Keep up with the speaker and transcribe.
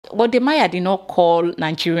Wode Maya did not call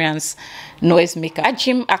Nigerians noisemaker.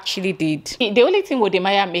 Ajim actually did. The only thing Wode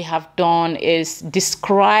Maya may have done is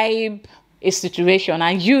describe a situation,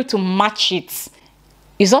 and you to match it.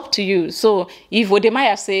 It's up to you. So if Wode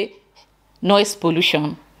Maya say noise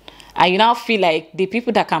pollution, and you now feel like the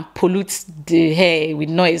people that can pollute the air with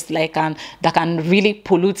noise, like, and that can really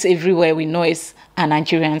pollute everywhere with noise, are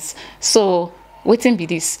Nigerians. So waiting be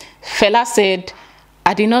this. Fela said,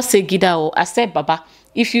 I did not say Gida, or I said Baba.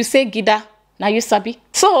 If you say Gida, now you sabi.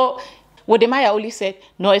 So Wode Maya only said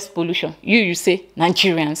noise pollution. You say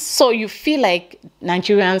Nigerians. So you feel like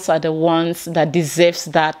Nigerians are the ones that deserves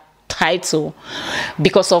that title,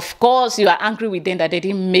 because of course you are angry with them that they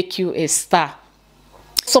didn't make you a star.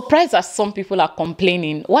 Surprised that some people are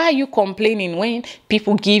complaining. Why are you complaining when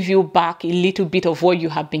people give you back a little bit of what you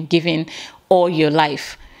have been given all your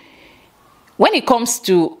life? When it comes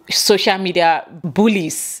to social media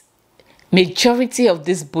bullies, majority of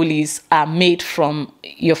these bullies are made from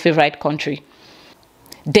your favorite country.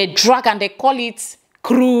 They drag and they call it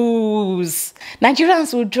cruise.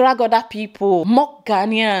 Nigerians will drag other people, mock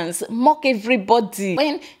Ghanaians, mock everybody.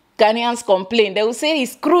 When Ghanaians complain, they will say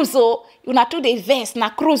it's cruise, so you not to the vest, na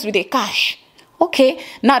cruise with the cash. Okay,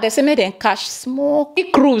 now they say make them cash small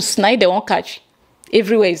cruise, now they won't catch.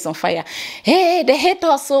 Everywhere is on fire. Hey, they hate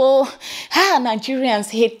us, so Nigerians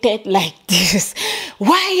hated like this.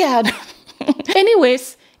 Why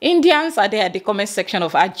anyways, Indians are there at the comment section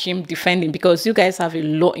of Ajim defending, because you guys have a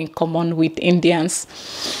lot in common with Indians.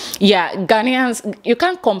 Yeah, Ghanaians, you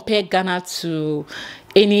can't compare Ghana to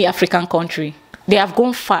any African country. They have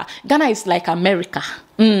gone far. Ghana is like America.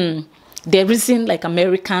 They reason like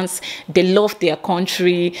Americans. They love their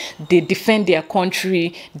country. They defend their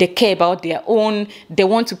country. They care about their own. They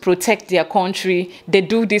want to protect their country. They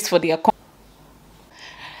do this for their country.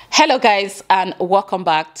 Hello guys, and welcome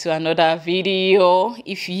back to another video.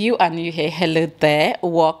 If you are new here, hello there,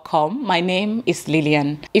 welcome. My name is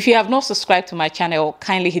Lillian. If you have not subscribed to my channel,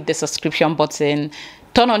 kindly hit the subscription button.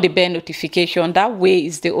 Turn on the bell notification. That way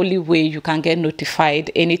is the only way you can get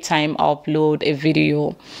notified anytime I upload a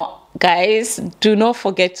video. Guys, do not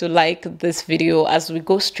forget to like this video as we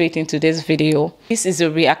go straight into this video. This is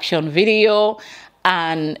a reaction video,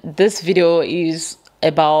 and this video is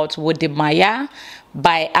about Wode Maya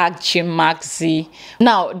by Ajim.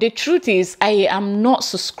 Now, the truth is, I am not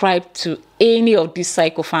subscribed to any of these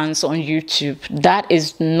psychophans on YouTube. That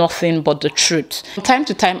is nothing but the truth. From time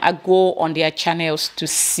to time, I go on their channels to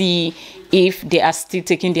see if they are still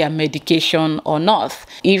taking their medication or not.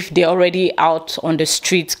 If they're already out on the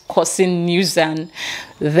street causing nuisance,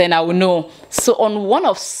 then I will know. So on one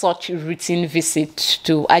of such routine visits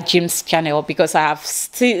to Ajim's channel, because I have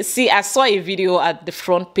I saw a video at the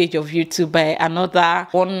front page of YouTube by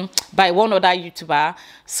one other YouTuber.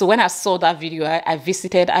 So when I saw that video, I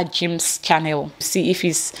visited Ajim's channel to see if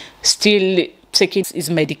he's still taking his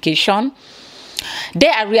medication.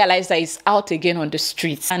 There I realized that he's out again on the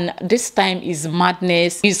streets, and this time his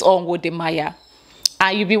madness is on Wode Maya.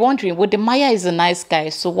 And you'll be wondering, Wode Maya is a nice guy,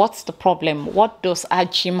 so what's the problem? What does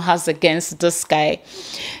Ajim has against this guy?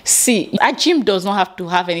 See, Ajim does not have to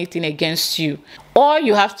have anything against you. All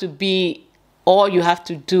you have to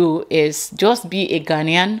do is just be a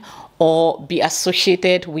Ghanaian or be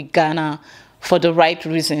associated with Ghana for the right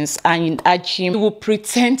reasons, and Ajim will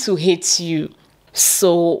pretend to hate you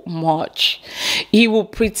so much. He will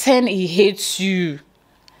pretend he hates you,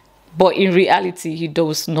 but in reality he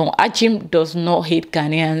does not. Ajim does not hate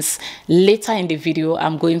Ghanaians. Later in the video,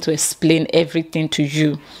 I'm going to explain everything to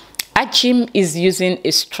you. Ajim is using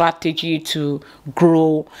a strategy to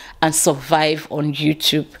grow and survive on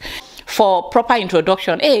YouTube. For proper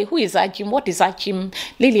introduction, hey, who is Ajim? What is Ajim?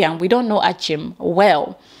 Lillian, we don't know Ajim.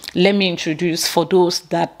 Well, let me introduce for those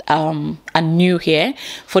that are new here,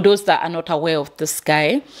 for those that are not aware of this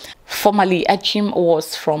guy. Formerly, Ajim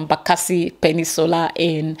was from Bakassi Peninsula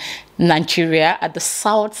in Nigeria, at the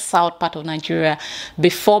south part of Nigeria,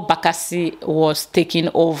 before Bakassi was taken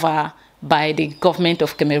over by the government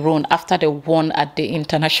of Cameroon after they won at the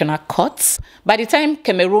international courts. By the time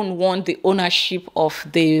Cameroon won the ownership of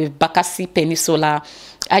the Bakassi Peninsula,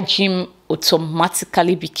 Ajim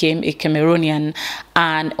automatically became a Cameroonian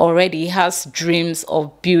and already has dreams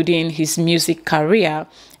of building his music career.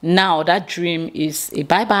 Now that dream is a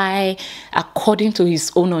bye-bye, according to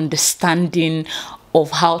his own understanding of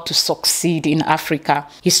how to succeed in Africa.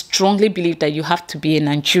 He strongly believed that you have to be a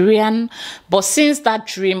Nigerian, but since that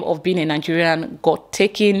dream of being a Nigerian got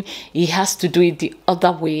taken, he has to do it the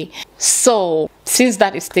other way. So since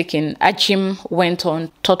that is taken, Ajim went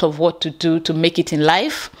on, thought of what to do to make it in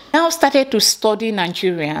life. Now started to study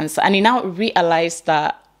Nigerians, and he now realized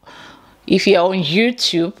that if you're on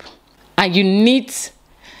YouTube and you need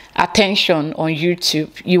attention on YouTube,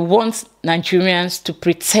 you want Nigerians to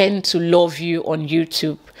pretend to love you on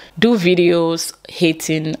YouTube, do videos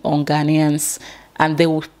hating on Ghanaians, and they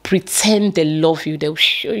will pretend they love you. They will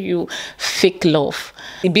show you fake love.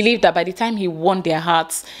 He believed that by the time he won their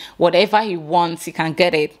hearts, whatever he wants, he can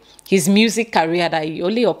get it. His music career, that he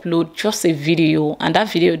only upload just a video, and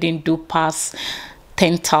that video didn't do past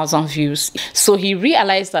 10,000 views. So he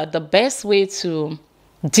realized that the best way to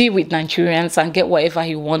deal with Nigerians and get whatever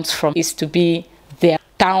he wants from is to be their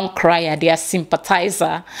town crier, their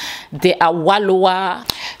sympathizer, their wallower.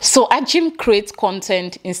 So Ajim creates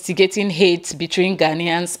content instigating hate between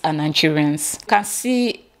Ghanaians and Nigerians. You can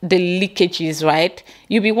see the leakages, right?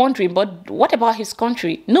 You'll be wondering, but what about his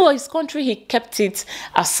country? No, his country, he kept it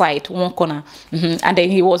aside, one corner. And then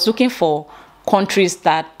he was looking for countries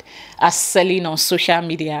that are selling on social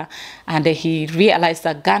media, and then he realized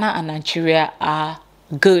that Ghana and Nigeria are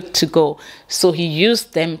good to go. So he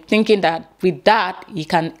used them, thinking that with that he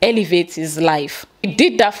can elevate his life. He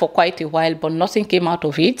did that for quite a while, but nothing came out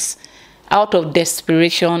of it. Out of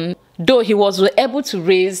desperation, though he was able to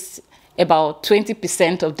raise about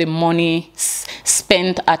 20% of the money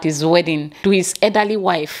spent at his wedding to his elderly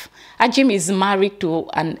wife. Ajim is married to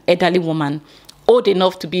an elderly woman, old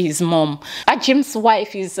enough to be his mom. Ajim's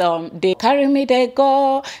wife is they carry me, they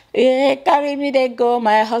go, yeah, carry me, they go,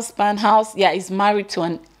 my husband's house. Yeah, he's married to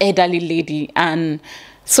an elderly lady, and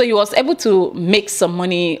so he was able to make some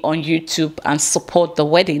money on YouTube and support the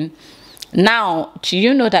wedding. Now, do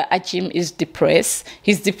you know that Ajim is depressed?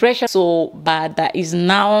 His depression is so bad that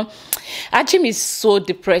Ajim is so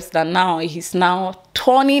depressed that now he's now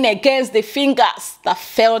turning against the fingers that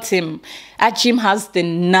failed him. Ajim has the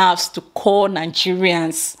nerves to call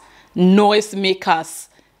Nigerians noisemakers.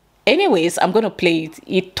 Anyways, I'm going to play it.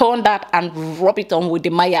 He turned that and rub it on with the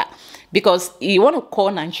Maya, because you want to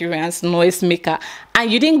call Nigerians noisemaker,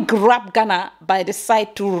 and you didn't grab Ghana by the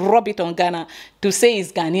side to rub it on Ghana to say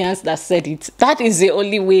it's Ghanaians that said it. That is the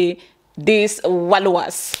only way these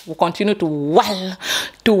wallowers will continue to wall,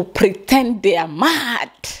 to pretend they are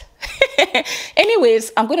mad.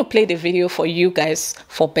 Anyways, I'm going to play the video for you guys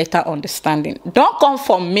for better understanding. Don't come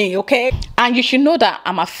for me, okay? And you should know that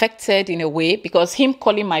I'm affected in a way, because him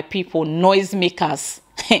calling my people noisemakers,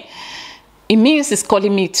 it means he's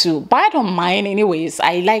calling me too. But I don't mind anyways.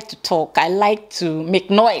 I like to talk. I like to make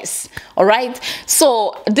noise. All right.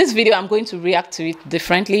 So this video, I'm going to react to it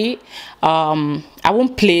differently. I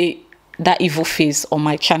won't play that evil face on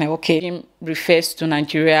my channel, okay? He refers to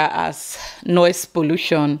Nigeria as noise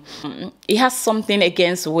pollution. He has something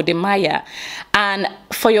against Wode. And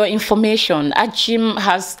for your information, Ajim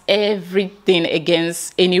has everything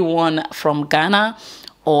against anyone from Ghana,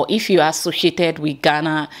 or if you are associated with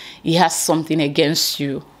Ghana, he has something against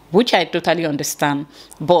you, which I totally understand.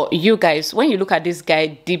 But you guys, when you look at this guy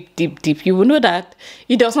deep, you will know that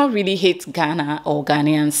he does not really hate Ghana or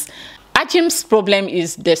Ghanaians. Ajim's problem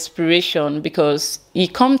is desperation, because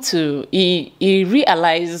he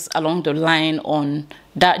realized along the line on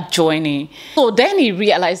that journey. So then he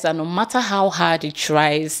realized that no matter how hard he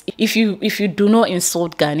tries, if you do not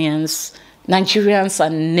insult Ghanaians, Nigerians are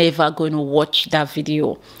never going to watch that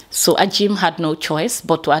video. So Ajim had no choice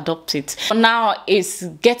but to adopt it. Now it's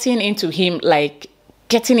getting into him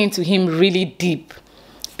really deep,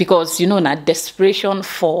 because you know that desperation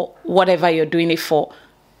for whatever you're doing it for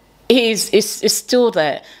is still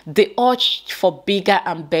there. The urge for bigger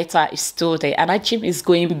and better is still there, and Ajim is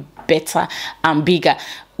going better and bigger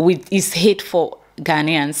with his hate for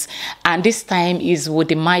Ghanaians. And this time is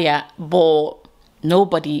Wode, but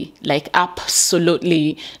nobody, like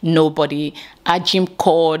absolutely nobody. Ajim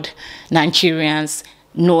called Nigerians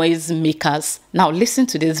noisemakers. Now listen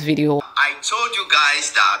to this video. I told you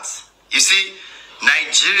guys that, you see,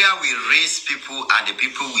 Nigeria will raise people and the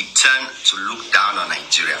people will turn to look down on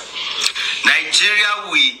Nigeria.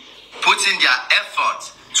 Nigeria will put in their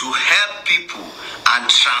effort to help people and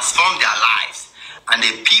transform their lives, and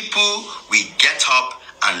the people will get up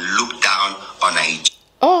and look down on Nigeria.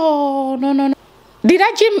 Oh, no.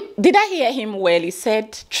 Did I hear him well? He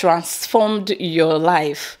said transformed your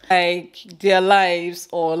life, like their lives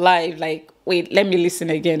or life. Like, wait, let me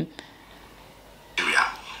listen again.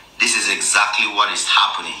 This is exactly what is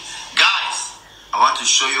happening. Guys, I want to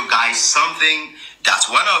show you guys something that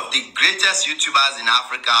one of the greatest YouTubers in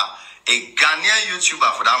Africa, a Ghanaian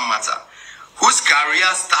YouTuber for that matter, whose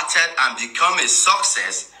career started and became a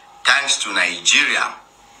success thanks to Nigeria.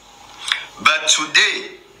 But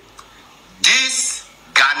today, this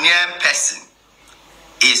Ghanaian person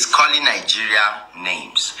is calling Nigeria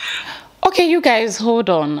names. Okay, you guys, hold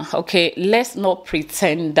on. Okay, let's not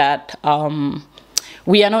pretend that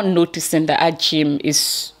we are not noticing that Ajim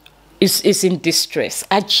is in distress.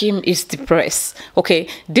 Ajim is depressed. Okay,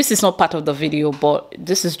 this is not part of the video, but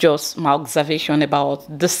this is just my observation about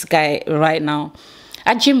this guy right now.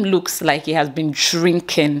 Ajim looks like he has been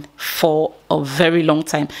drinking for a very long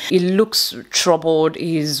time. He looks troubled,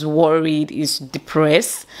 he's worried, he's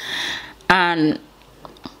depressed. And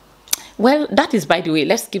well, that is by the way.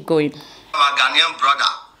 Let's keep going. Our Ghanaian brother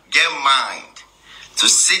get mind to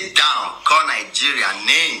sit down, call Nigeria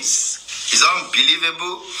names. It's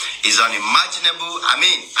unbelievable. It's unimaginable. I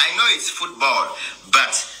mean, I know it's football,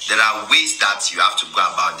 but there are ways that you have to go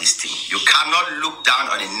about this thing. You cannot look down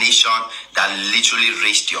on a nation that literally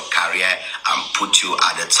raised your career and put you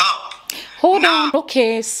at the top. Hold on.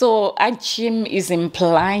 Okay, so Ajim is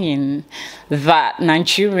implying that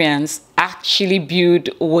Nigerians actually built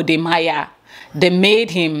Wode. They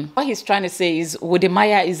made him. What he's trying to say is Wode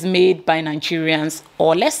is made by Nigerians,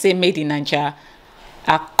 or let's say made in Nigeria,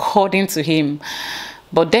 according to him.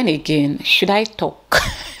 But then again, should I talk?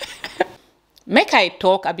 Make I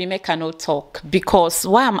talk, I be make I no talk. Because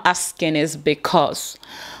why I'm asking is because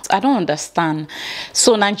I don't understand.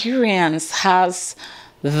 So Nigerians has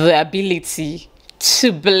the ability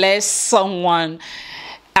to bless someone.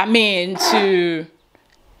 I mean,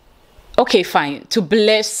 okay, fine, to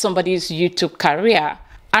bless somebody's YouTube career.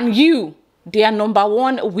 And you, their number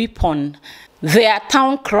one weapon, their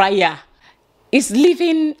town crier, is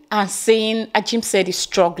living and saying, Ajim said he's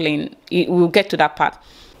struggling. We'll get to that part.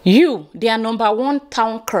 You, their number one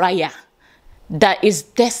town crier that is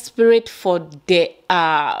desperate for their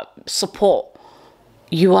support,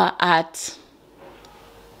 you are at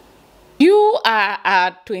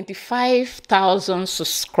 25,000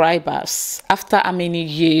 subscribers after how many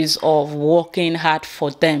years of working hard for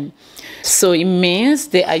them. So it means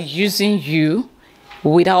they are using you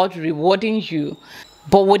without rewarding you.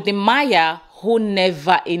 But with the Maya who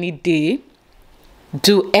never any day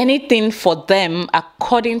do anything for them,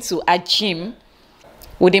 according to Ajim,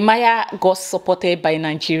 with the Maya got supported by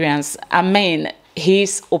Nigerians. I mean,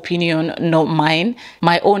 his opinion, not mine.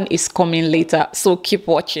 My own is coming later, so keep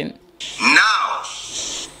watching. Now,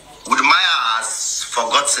 Udmaya has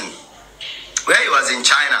forgotten where he was in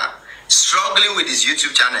China, struggling with his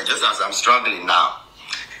YouTube channel, just as I'm struggling now.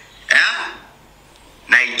 Yeah?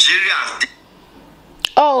 Nigerians.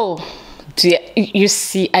 Oh, dear. You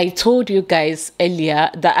see, I told you guys earlier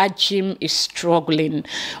that Ajim is struggling.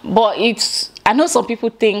 But I know some people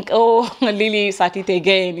think, oh, Lily is at it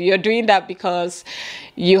again. You're doing that because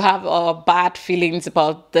you have bad feelings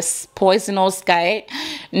about this poisonous guy.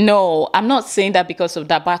 No, I'm not saying that because of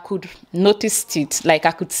that, but I could notice it. Like,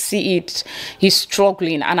 I could see it. He's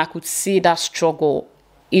struggling, and I could see that struggle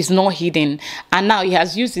is not hidden. And now he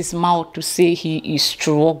has used his mouth to say he is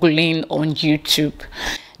struggling on YouTube.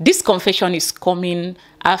 This confession is coming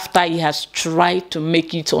after he has tried to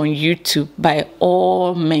make it on YouTube by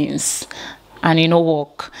all means. And you know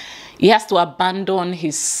what? He has to abandon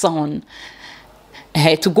his son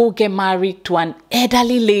to go get married to an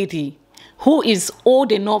elderly lady who is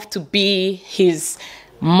old enough to be his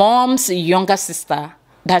mom's younger sister.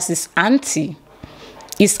 That's his auntie.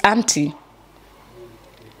 His auntie.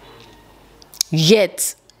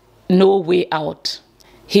 Yet, no way out.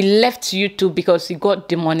 He left YouTube because he got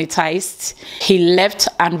demonetized. He left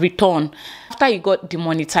and returned. After he got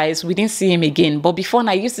demonetized, we didn't see him again. But before,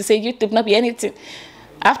 I used to say YouTube not be anything.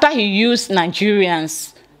 After he used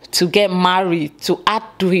Nigerians to get married, to add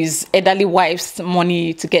to his elderly wife's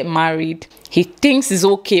money to get married, he thinks it's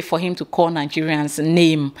okay for him to call Nigerians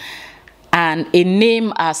name. And a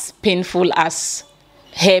name as painful as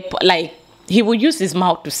help, like he will use his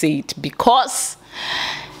mouth to say it because,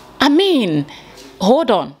 I mean,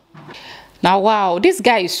 hold on. Now, wow, this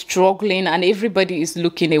guy is struggling and everybody is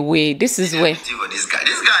looking away. This is where... This guy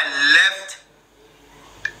left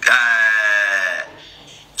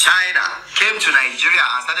China, came to Nigeria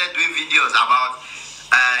and started doing videos about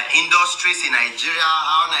industries in Nigeria,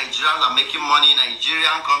 how Nigerians are making money,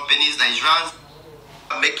 Nigerian companies, Nigerians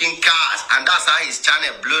are making cars, and that's how his channel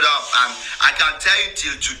blew up. And I can tell you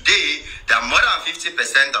till today that more than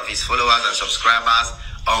 50% of his followers and subscribers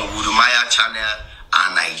on Wudumaya channel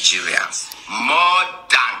are Nigerians. More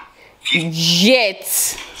than 50.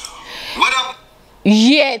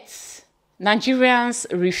 Yet, Nigerians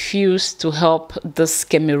refuse to help this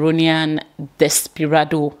Cameroonian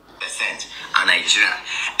desperado. Are Nigerian.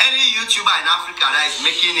 Any YouTuber in Africa that is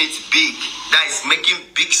making it big, that is making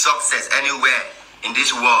big success anywhere in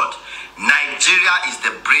this world, Nigeria is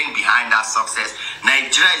the brain behind that success.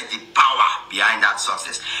 Nigeria is the power behind that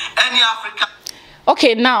success. Any African...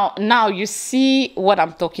 Okay, now you see what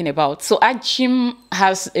I'm talking about. So Ajim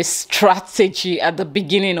has a strategy at the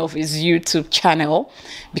beginning of his YouTube channel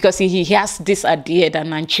because he has this idea that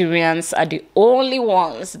Nigerians are the only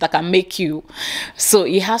ones that can make you. So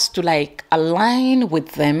he has to like align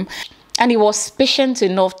with them. And he was patient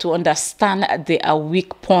enough to understand their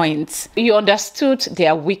weak points. He understood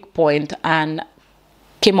their weak point and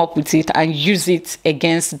came up with it and used it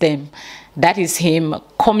against them. That is him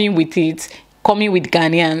coming with it, coming with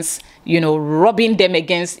Ghanaians, you know, rubbing them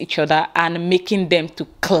against each other and making them to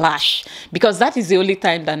clash. Because that is the only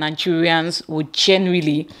time that Nigerians would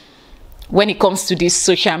generally, when it comes to this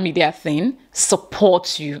social media thing,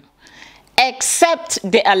 support you. Except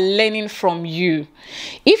they are learning from you.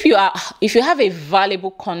 If you have a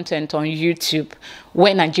valuable content on YouTube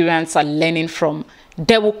where Nigerians are learning from,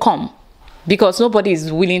 they will come. Because nobody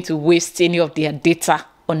is willing to waste any of their data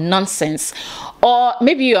on nonsense. Or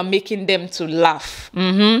maybe you are making them to laugh.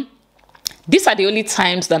 These are the only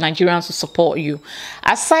times that Nigerians will support you.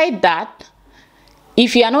 Aside that,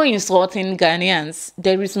 if you are not insulting Ghanaians,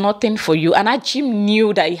 there is nothing for you. And Ajim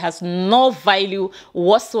knew that he has no value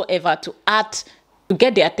whatsoever to add to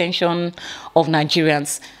get the attention of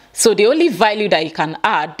Nigerians. So the only value that he can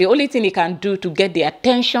add, the only thing he can do to get the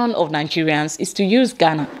attention of Nigerians is to use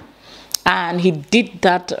Ghana. And he did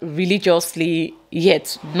that religiously,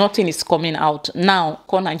 yet nothing is coming out. Now,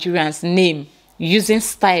 call Nigerians name, using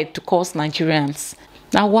style to cause Nigerians.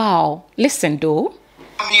 Now, wow, listen though.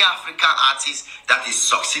 How many African artists that is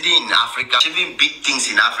succeeding in Africa, achieving big things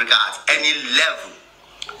in Africa at any level?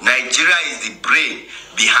 Nigeria is the brain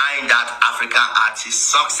behind that African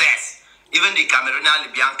artist success. Even the Cameroonian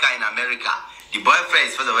Libyanka in America, the boyfriend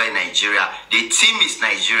is first of all in Nigeria. The team is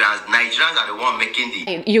Nigerians. Nigerians are the one making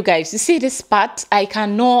the... You guys, you see this part? I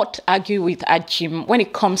cannot argue with Ajim. When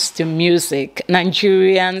it comes to music,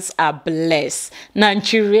 Nigerians are blessed.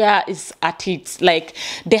 Nigeria is at it. Like,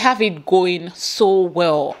 they have it going so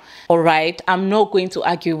well. All right? I'm not going to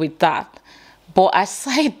argue with that. But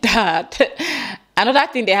aside that, another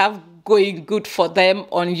thing they have going good for them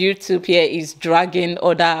on YouTube here is dragging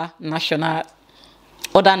other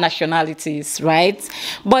nationalities, right?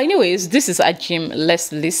 But anyways, this is Ajim.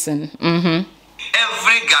 Let's listen.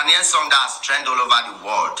 Every Ghanaian song that has trend all over the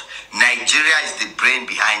world, Nigeria is the brain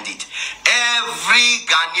behind it. Every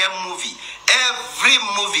Ghanaian movie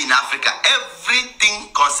in Africa, everything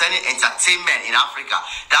concerning entertainment in Africa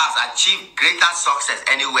that has achieved greater success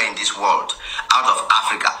anywhere in this world, out of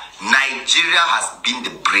Africa, Nigeria has been the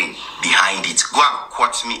brain behind it. Go and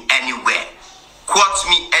quote me anywhere. Quote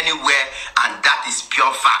me anywhere, and that is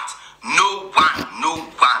pure fact. No one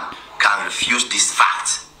can refuse this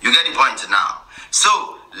fact. You get the point now?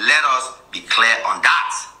 So let us be clear on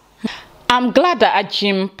that. I'm glad that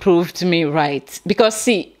Ajim proved me right. Because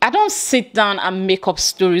see, I don't sit down and make up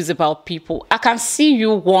stories about people. I can see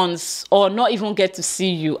you once or not even get to see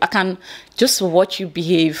you. I can just watch you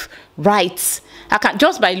behave right. I can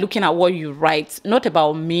just by looking at what you write, not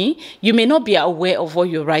about me. You may not be aware of what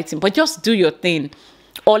you're writing, but just do your thing.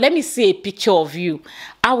 Or let me see a picture of you.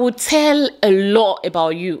 I will tell a lot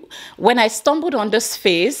about you. When I stumbled on this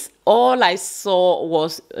face, all I saw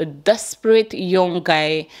was a desperate young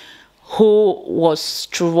guy who was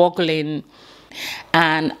struggling,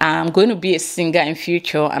 and I'm going to be a singer in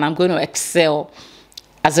future and I'm going to excel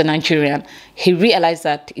as a Nigerian. He realized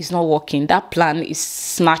that it's not working. That plan is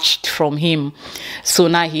snatched from him. So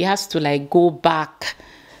now he has to like go back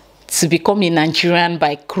to become a Nigerian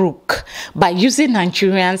by crook, by using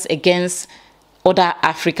Nigerians against other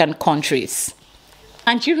African countries.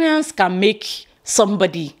 Nigerians can make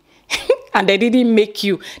somebody and they didn't make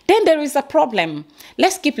you, then there is a problem.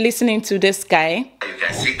 Let's keep listening to this guy. You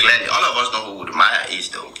can see clearly, all of us know who Wode is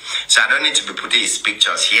though. So I don't need to be putting his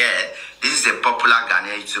pictures here. This is a popular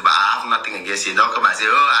Ghanaian YouTuber. I have nothing against him. Don't come and say,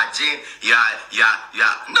 oh, Ajim, yeah.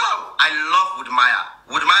 No, I love Wode.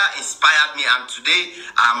 Wode inspired me, and today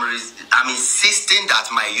I'm insisting that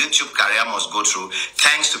my YouTube career must go through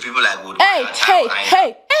thanks to people like Wode.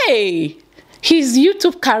 Hey. His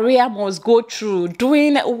YouTube career must go through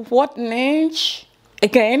doing what niche?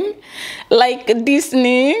 Again? Like this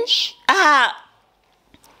niche?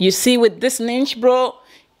 You see with this niche, bro,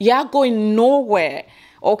 you're going nowhere.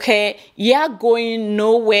 Okay? You're going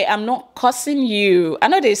nowhere. I'm not cussing you. I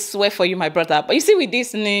know they swear for you, my brother. But you see with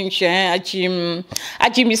this niche, Ajim,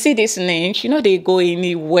 you see this niche, you know they go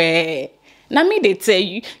anywhere. Now me, they tell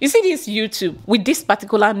you, you see this YouTube with this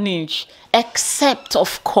particular niche, except,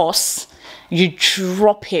 of course, you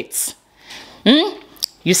drop it.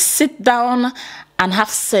 You sit down and have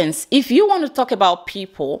sense. If you want to talk about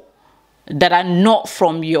people, that are not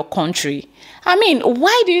from your country. I mean,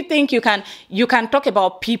 why do you think you can talk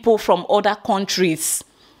about people from other countries?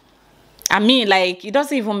 I mean, like, it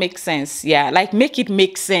doesn't even make sense. Yeah, like, make it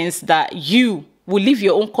make sense that you will leave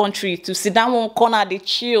your own country to sit down one corner, they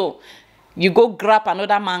chill. You go grab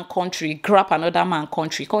another man country,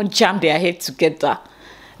 come jam their head together.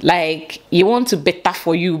 Like, you want to better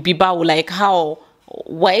for you, Biba, like, how?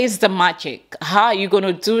 Where is the magic? How are you going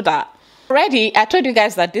to do that? Already, I told you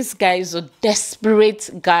guys that this guy is a desperate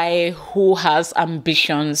guy who has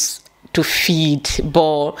ambitions to feed,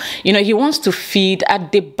 but you know, he wants to feed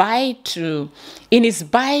at the in his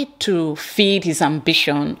buy to feed his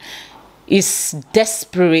ambition, is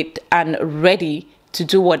desperate and ready to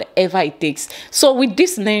do whatever it takes. So with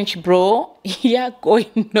this niche, bro, you're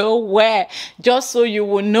going nowhere, just so you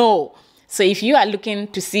will know. So if you are looking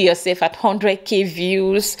to see yourself at 100k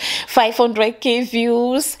views, 500k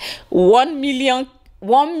views, 1 million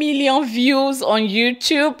views on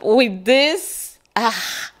YouTube with this,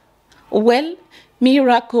 well,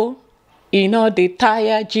 miracle, you know, they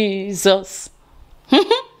tire Jesus.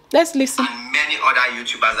 Let's listen. And many other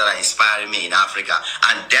YouTubers that are inspiring me in Africa,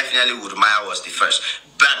 and definitely Woodmaya was the first.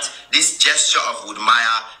 But this gesture of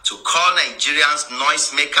Woodmaya to call Nigerians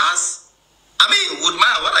noisemakers, I mean,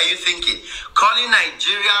 Woodmaya, what are you thinking? Calling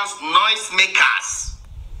Nigerians noisemakers.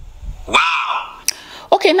 Wow.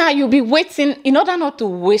 Okay, now you'll be waiting, in order not to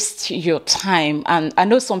waste your time. And I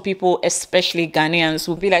know some people, especially Ghanaians,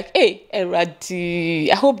 will be like, hey,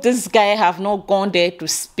 Eradi, I hope this guy have not gone there to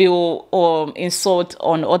spill or insult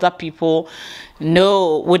on other people.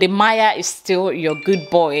 No, Wode is still your good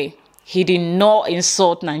boy. He did not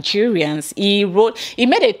insult Nigerians. He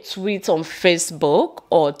made a tweet on Facebook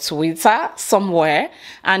or Twitter somewhere,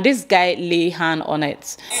 and this guy lay hand on it.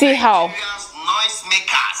 See how?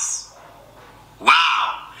 Noisemakers.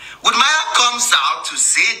 Wow. Woodmaya comes out to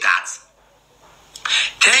say that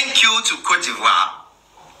thank you to Cote d'Ivoire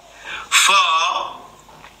for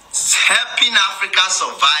helping Africa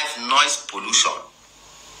survive noise pollution.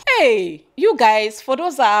 Hey, you guys, for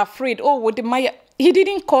those that are afraid, oh, Woodmaya, he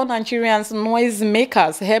didn't call Nigerians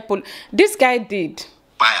noisemakers. This guy did.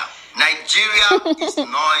 Maya, Nigeria is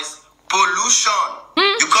noise pollution.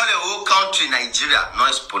 You call a whole country Nigeria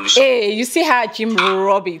noise pollution. Hey, you see how Ajim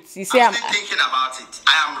rub it? You see, I'm still thinking about it.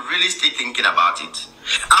 I am really still thinking about it.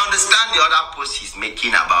 I understand the other post he's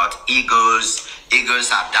making about eagles.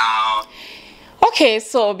 Eagles are down. Okay,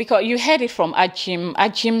 so because you heard it from Ajim,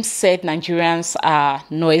 Ajim said Nigerians are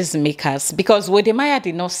noisemakers, because Wode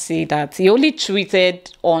did not say that. He only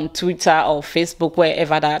tweeted on Twitter or Facebook,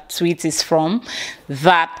 wherever that tweet is from,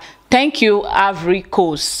 that thank you, Ivory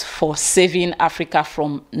Coast, for saving Africa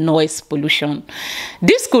from noise pollution.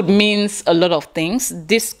 This could mean a lot of things.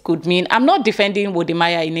 This could mean, I'm not defending Wode in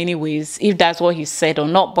any ways, if that's what he said or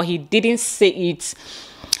not, but he didn't say it.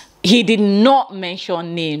 He did not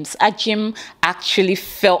mention names. Ajim actually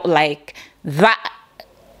felt like that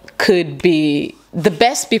could be the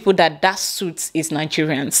best people that suits is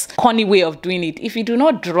Nigerians. Funny way of doing it. If you do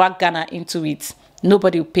not drag Ghana into it,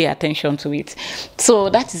 nobody will pay attention to it.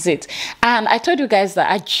 So that is it. And I told you guys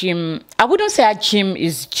that Ajim, I wouldn't say Ajim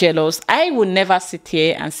is jealous. I would never sit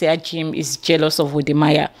here and say Ajim is jealous of Wode.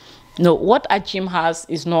 No, what Ajim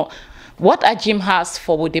has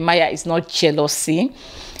for Wode is not jealousy.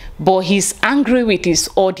 But he's angry with his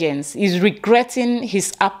audience. He's regretting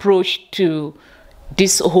his approach to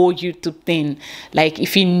this whole YouTube thing. Like,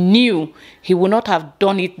 if he knew, he would not have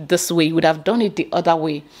done it this way. He would have done it the other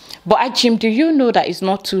way. But Ajim, do you know that it's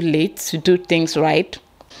not too late to do things right?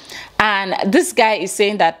 And this guy is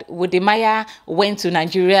saying that Wode went to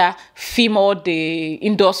Nigeria, film all the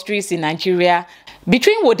industries in Nigeria.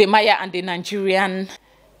 Between Wode and the Nigerian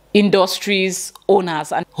industries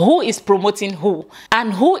owners, and who is promoting who,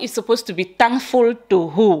 and who is supposed to be thankful to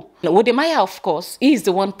who? Wode, of course, he is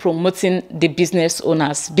the one promoting the business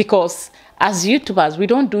owners, because as YouTubers, we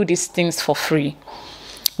don't do these things for free.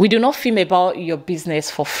 We do not film about your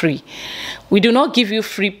business for free. We do not give you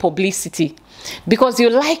free publicity, because you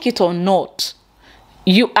like it or not,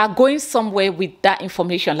 you are going somewhere with that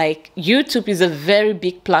information. Like, YouTube is a very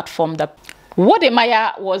big platform that Wode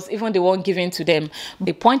was even the one giving to them.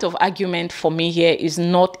 The point of argument for me here is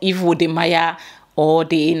not if Wode or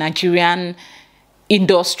the Nigerian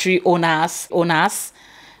industry owners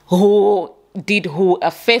who did who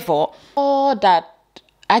a favor, or that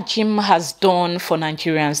Ajim has done for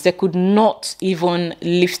Nigerians. They could not even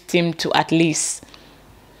lift him to at least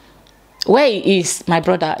where he is, my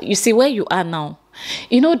brother. You see where you are now.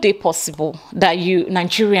 You know, they possible that you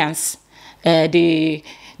Nigerians,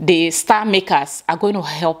 the star makers are going to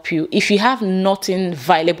help you if you have nothing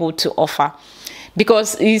valuable to offer.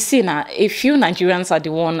 Because you see now, a few Nigerians are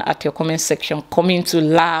the one at your comment section coming to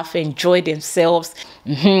laugh, enjoy themselves,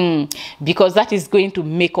 because that is going to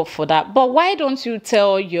make up for that. But why don't you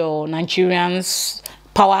tell your Nigerians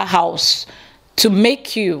powerhouse to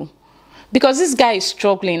make you? Because this guy is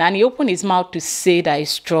struggling and he opened his mouth to say that he's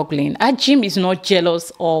struggling. Ajim is not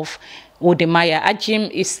jealous of Wode.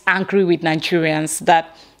 Ajim is angry with Nigerians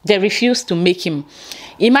that they refuse to make him.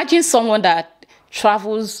 Imagine someone that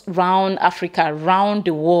travels around Africa, around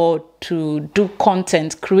the world to do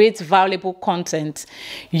content, create valuable content.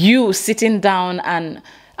 You sitting down and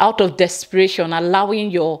out of desperation,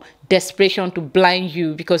 allowing your desperation to blind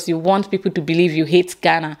you because you want people to believe you hate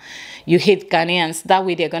Ghana, you hate Ghanaians. That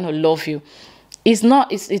way they're going to love you.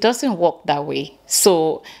 It doesn't work that way.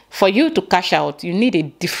 So for you to cash out, you need a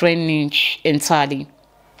different niche entirely,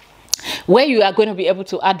 where you are going to be able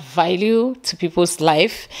to add value to people's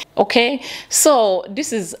life. Okay, so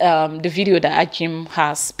this is the video that Ajim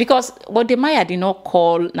has, because Wode did not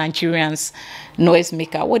call Nigerians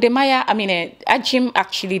noisemaker. Ajim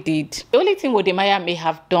actually did. The only thing Wode may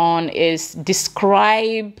have done is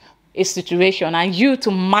describe a situation, and you to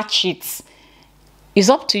match it is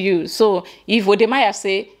up to you. So if Wode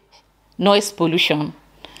say noise pollution,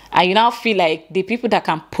 and you now feel like the people that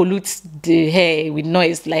can pollute the air with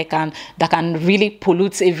noise, that can really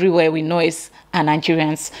pollute everywhere with noise, are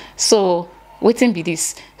Nigerians. So waiting be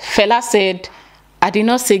this. Fella said, I did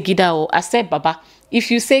not say Gida, I said Baba.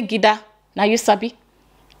 If you say Gida, now you sabi.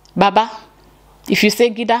 Baba, if you say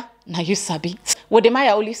Gida, now you sabi. Wode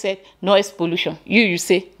only said noise pollution. You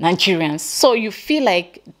say Nigerians. So you feel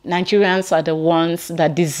like Nigerians are the ones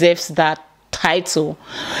that deserves that title,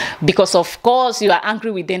 because of course you are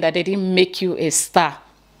angry with them that they didn't make you a star.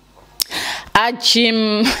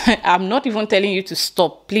 Ajim, I'm not even telling you to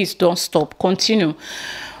stop. Please don't stop, continue.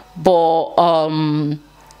 But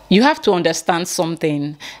you have to understand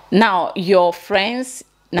something. Now your friends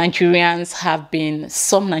Nigerians have been,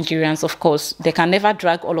 some Nigerians, of course, they can never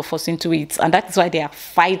drag all of us into it. And that is why they are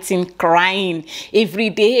fighting, crying every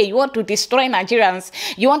day. You want to destroy Nigerians.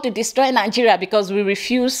 You want to destroy Nigeria, because we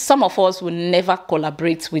refuse. Some of us will never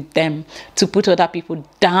collaborate with them to put other people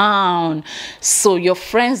down. So your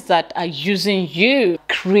friends that are using you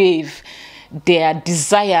crave their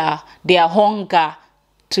desire, their hunger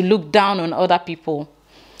to look down on other people.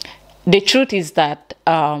 The truth is that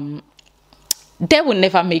they will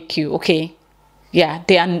never make you, okay? Yeah,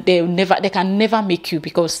 they can never make you,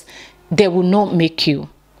 because they will not make you.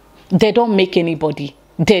 They don't make anybody.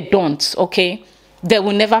 They don't, okay? They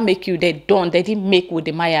will never make you. They don't. They didn't make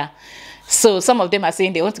Wode. So some of them are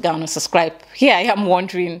saying they want to go and subscribe. Here I am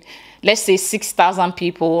wondering, let's say 6,000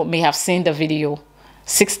 people may have seen the video.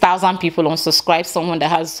 6,000 people unsubscribe someone that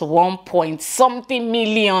has 1 point something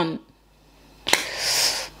million.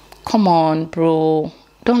 Come on, bro.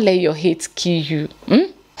 Don't let your hate kill you.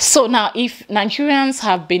 So now, if Nigerians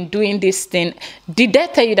have been doing this thing, did they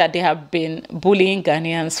tell you that they have been bullying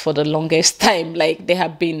Ghanaians for the longest time? Like they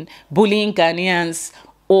have been bullying Ghanaians,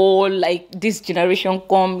 or like this generation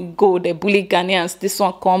come, go, they bully Ghanaians. This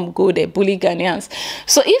one come, go, they bully Ghanaians.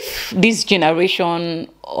 So if this generation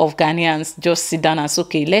of Ghanaians just sit down and say,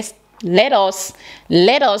 okay, let us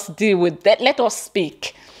deal with that. Let us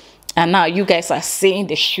speak. And now you guys are saying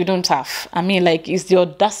they shouldn't have. I mean, like, it's the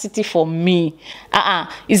audacity for me.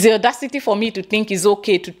 It's the audacity for me to think it's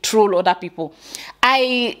okay to troll other people.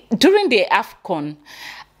 During the AFCON,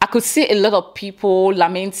 I could see a lot of people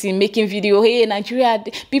lamenting, making video, hey, Nigeria,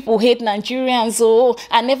 people hate Nigerians, oh,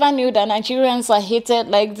 I never knew that Nigerians are hated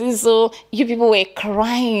like this, oh, you people were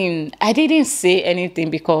crying. I didn't say anything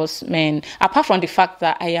because, man, apart from the fact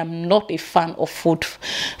that I am not a fan of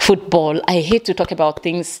football, I hate to talk about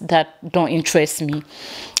things that don't interest me.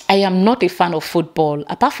 I am not a fan of football.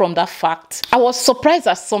 Apart from that fact, I was surprised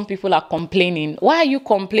that some people are complaining. Why are you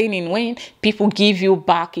complaining when people give you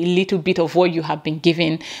back a little bit of what you have been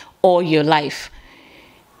given all your life?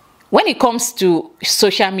 When it comes to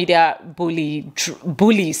social media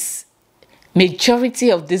bullies,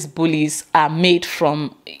 majority of these bullies are made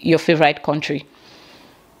from your favorite country.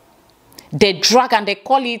 They drag and they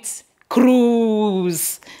call it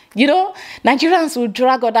cruise. You know, Nigerians will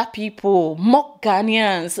drag other people, mock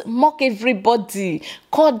Ghanaians, mock everybody,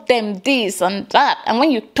 call them this and that. And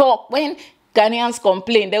when you talk, when Ghanaians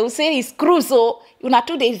complain, they will say it's cruise, so you not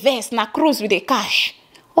do the vest, na cruise with the cash.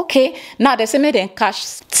 Okay, now they say make them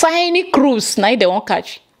cash. Tiny cruise, now they won't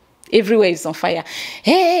catch. Everywhere is on fire.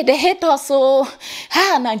 Hey, they hate us, so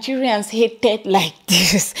Nigerians hated like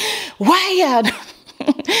this. Why are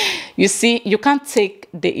you see, you can't take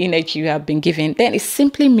the energy you have been given. Then it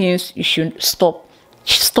simply means you should stop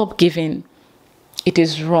giving. it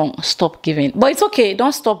is wrong. Stop giving. But it's okay.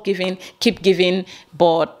 Don't stop giving. Keep giving.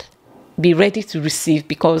 But be ready to receive,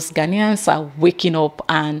 because Ghanaians are waking up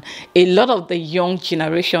and a lot of the young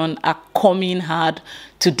generation are coming hard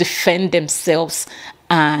to defend themselves,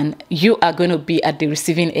 and you are going to be at the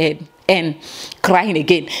receiving end and crying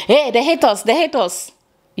again. Hey, they hate us. They hate us.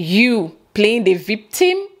 You playing the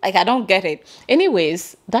victim? Like, I don't get it.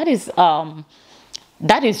 Anyways, that is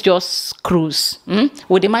just cruise.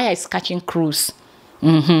 Wode Maya is catching cruise.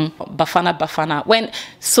 Bafana.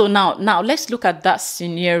 So now let's look at that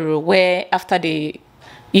scenario where after the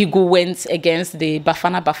Eagle went against the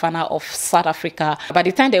Bafana of South Africa. By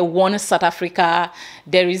the time they won South Africa,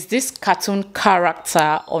 there is this cartoon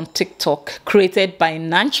character on TikTok created by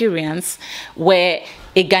Nigerians where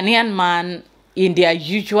a Ghanaian man, in their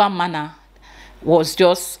usual manner, was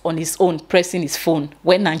just on his own pressing his phone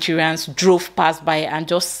when Nigerians drove past by and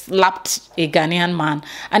just slapped a Ghanaian man.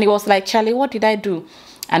 And he was like, Charlie, what did I do?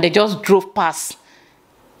 And they just drove past.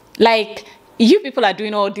 Like, you people are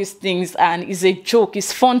doing all these things and it's a joke,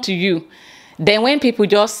 it's fun to you. Then when people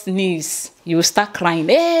just sneeze, you start crying.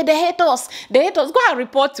 Hey, they hate us. They hate us. Go and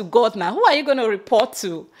report to God now. Who are you going to report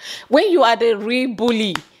to? When you are the real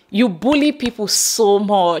bully, you bully people so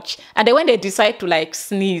much. And then when they decide to like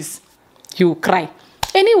sneeze, you cry.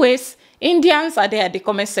 Anyways, Indians are there at the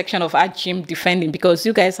comment section of Ajim defending, because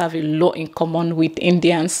you guys have a lot in common with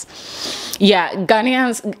Indians. Yeah,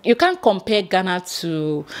 Ghanaians, you can't compare Ghana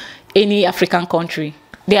to any African country.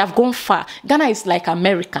 They have gone far. Ghana is like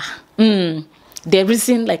America. They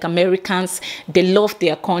reason like Americans. They love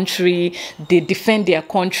their country. They defend their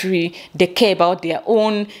country. They care about their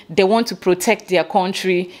own. They want to protect their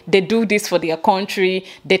country. They do this for their country.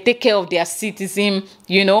 They take care of their citizen,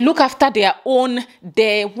 you know, look after their own.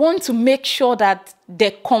 They want to make sure that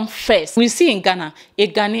they come first. We see in Ghana, a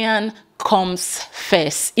Ghanaian comes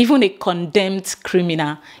first. Even a condemned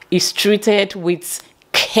criminal is treated with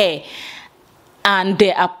care and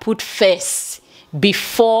they are put first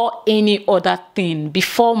before any other thing,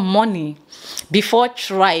 before money, before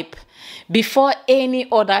tribe, before any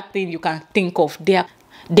other thing you can think of.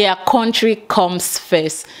 Their country comes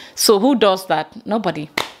first. So who does that? Nobody,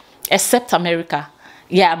 except America.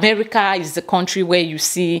 Yeah, America is the country where you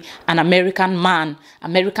see an American man,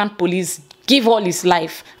 American police give all his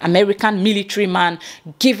life, American military man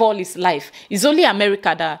give all his life. It's only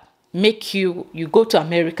America that make you go to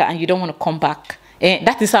America and you don't want to come back.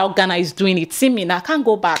 That is how Ghana is doing it. See me now, I can't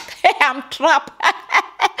go back. I'm trapped.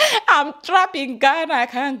 I'm trapped in Ghana. I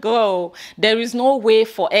can't go. There is no way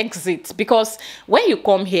for exit, because when you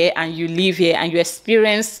come here and you live here and you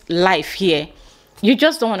experience life here, you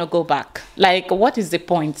just don't want to go back. Like, what is the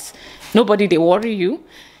point? Nobody, they worry you.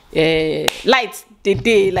 Lights,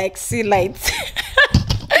 they like see lights.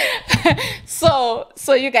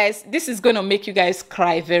 So you guys, this is going to make you guys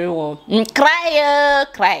cry very well.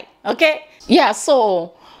 Cry. Okay? Yeah,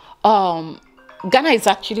 so Ghana is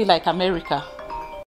actually like America.